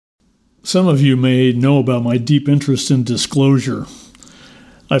Some of you may know about my deep interest in disclosure.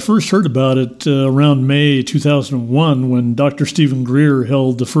 I first heard about it around May 2001 when Dr. Stephen Greer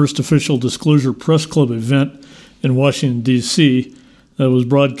held the first official Disclosure Press Club event in Washington, D.C. that was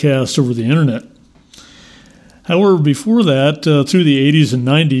broadcast over the internet. However, before that, through the 80s and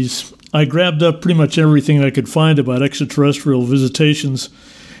 90s, I grabbed up pretty much everything I could find about extraterrestrial visitations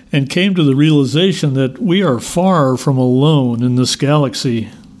and came to the realization that we are far from alone in this galaxy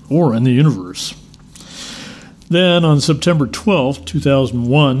or in the universe. Then, on September 12,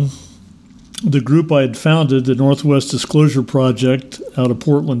 2001, the group I had founded, the Northwest Disclosure Project out of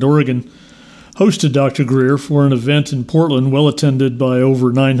Portland, Oregon, hosted Dr. Greer for an event in Portland well attended by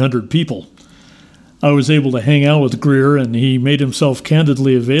over 900 people. I was able to hang out with Greer, and he made himself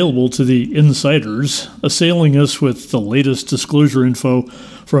candidly available to the insiders, assailing us with the latest disclosure info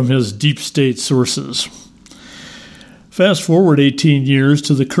from his deep state sources. Fast forward 18 years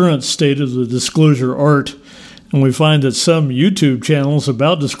to the current state of the disclosure art, and we find that some YouTube channels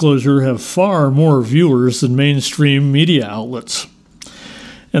about disclosure have far more viewers than mainstream media outlets.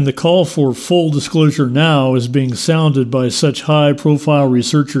 And the call for full disclosure now is being sounded by such high-profile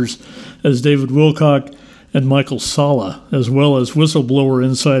researchers as David Wilcock and Michael Salla, as well as whistleblower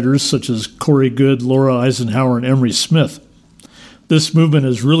insiders such as Corey Goode, Laura Eisenhower, and Emery Smith. This movement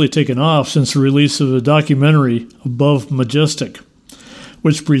has really taken off since the release of the documentary Above Majestic,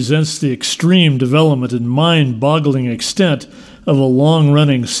 which presents the extreme development and mind-boggling extent of a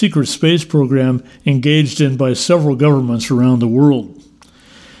long-running secret space program engaged in by several governments around the world.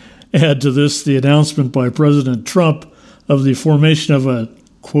 Add to this the announcement by President Trump of the formation of a,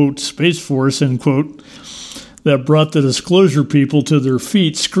 quote, space force, end quote, that brought the disclosure people to their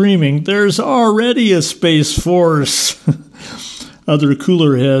feet screaming, "There's already a space force!" Other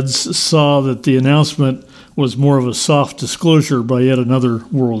cooler heads saw that the announcement was more of a soft disclosure by yet another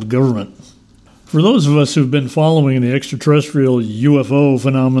world government. For those of us who've been following the extraterrestrial UFO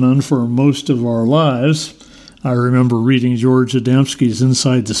phenomenon for most of our lives, I remember reading George Adamski's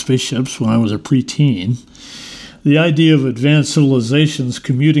Inside the Spaceships when I was a preteen. The idea of advanced civilizations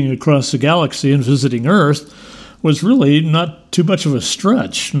commuting across the galaxy and visiting Earth was really not too much of a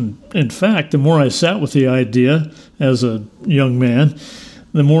stretch. In fact, the more I sat with the idea as a young man,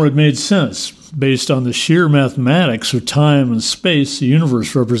 the more it made sense, based on the sheer mathematics of time and space the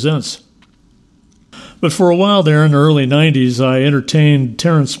universe represents. But for a while there in the early 90s, I entertained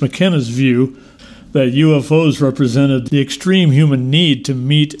Terence McKenna's view that UFOs represented the extreme human need to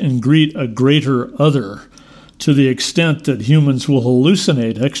meet and greet a greater other, to the extent that humans will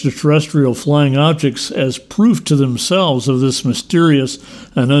hallucinate extraterrestrial flying objects as proof to themselves of this mysterious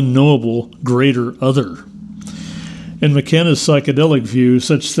and unknowable greater other. In McKenna's psychedelic view,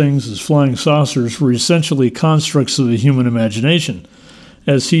 such things as flying saucers were essentially constructs of the human imagination,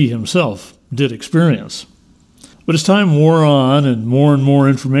 as he himself did experience. But as time wore on and more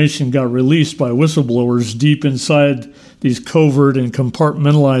information got released by whistleblowers deep inside these covert and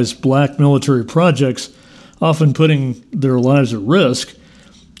compartmentalized black military projects, often putting their lives at risk,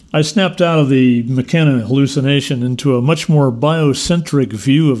 I snapped out of the McKenna hallucination into a much more biocentric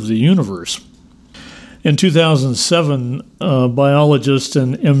view of the universe. In 2007, biologist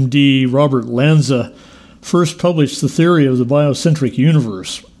and MD Robert Lanza first published the theory of the biocentric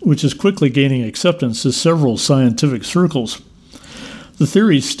universe, which is quickly gaining acceptance in several scientific circles. The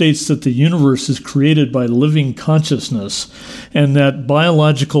theory states that the universe is created by living consciousness, and that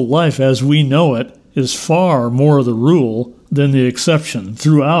biological life as we know it is far more the rule than the exception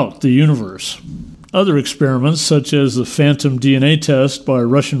throughout the universe. Other experiments, such as the phantom DNA test by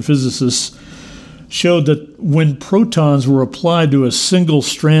Russian physicists, showed that when protons were applied to a single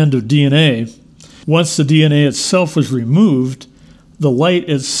strand of DNA, once the DNA itself was removed, the light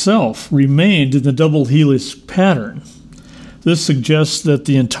itself remained in the double helix pattern. This suggests that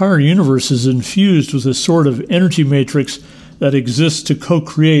the entire universe is infused with a sort of energy matrix that exists to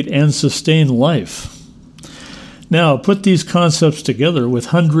co-create and sustain life. Now, put these concepts together with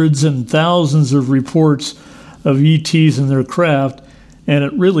hundreds and thousands of reports of ETs and their craft, and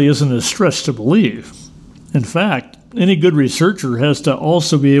it really isn't a stretch to believe. In fact, any good researcher has to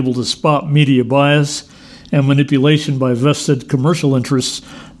also be able to spot media bias and manipulation by vested commercial interests,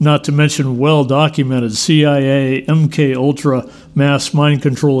 not to mention well-documented CIA, MK-Ultra mass mind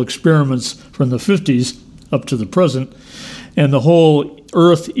control experiments from the 50s up to the present, and the whole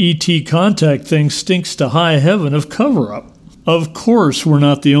Earth ET contact thing stinks to high heaven of cover-up. Of course we're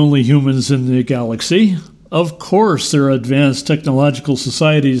not the only humans in the galaxy. Of course there are advanced technological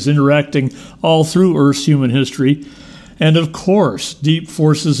societies interacting all through Earth's human history, And of course, deep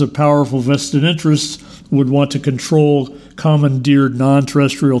forces of powerful vested interests would want to control commandeered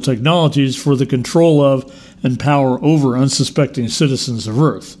non-terrestrial technologies for the control of and power over unsuspecting citizens of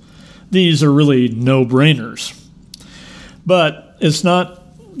Earth. These are really no-brainers. But it's not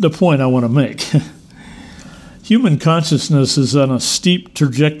the point I want to make. Human consciousness is on a steep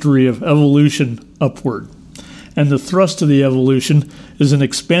trajectory of evolution upward, and the thrust of the evolution is an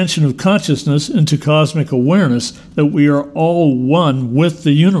expansion of consciousness into cosmic awareness that we are all one with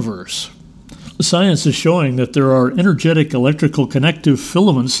the universe. Science is showing that there are energetic electrical connective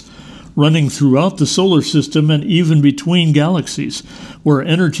filaments running throughout the solar system and even between galaxies, where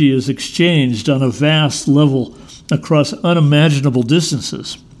energy is exchanged on a vast level across unimaginable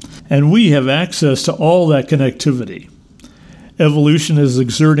distances. And we have access to all that connectivity. Evolution is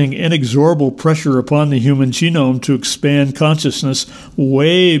exerting inexorable pressure upon the human genome to expand consciousness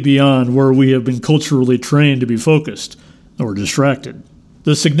way beyond where we have been culturally trained to be focused or distracted.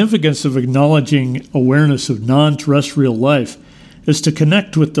 The significance of acknowledging awareness of non-terrestrial life is to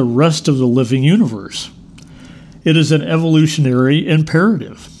connect with the rest of the living universe. It is an evolutionary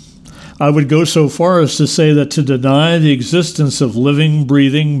imperative. I would go so far as to say that to deny the existence of living,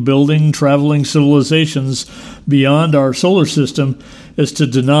 breathing, building, traveling civilizations beyond our solar system is to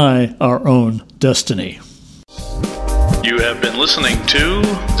deny our own destiny. You have been listening to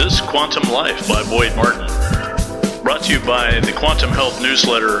This Quantum Life by Boyd Martin, brought to you by the Quantum Health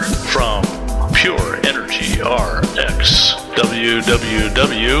Newsletter from Pure Energy RX,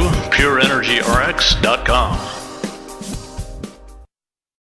 www.pureenergyrx.com.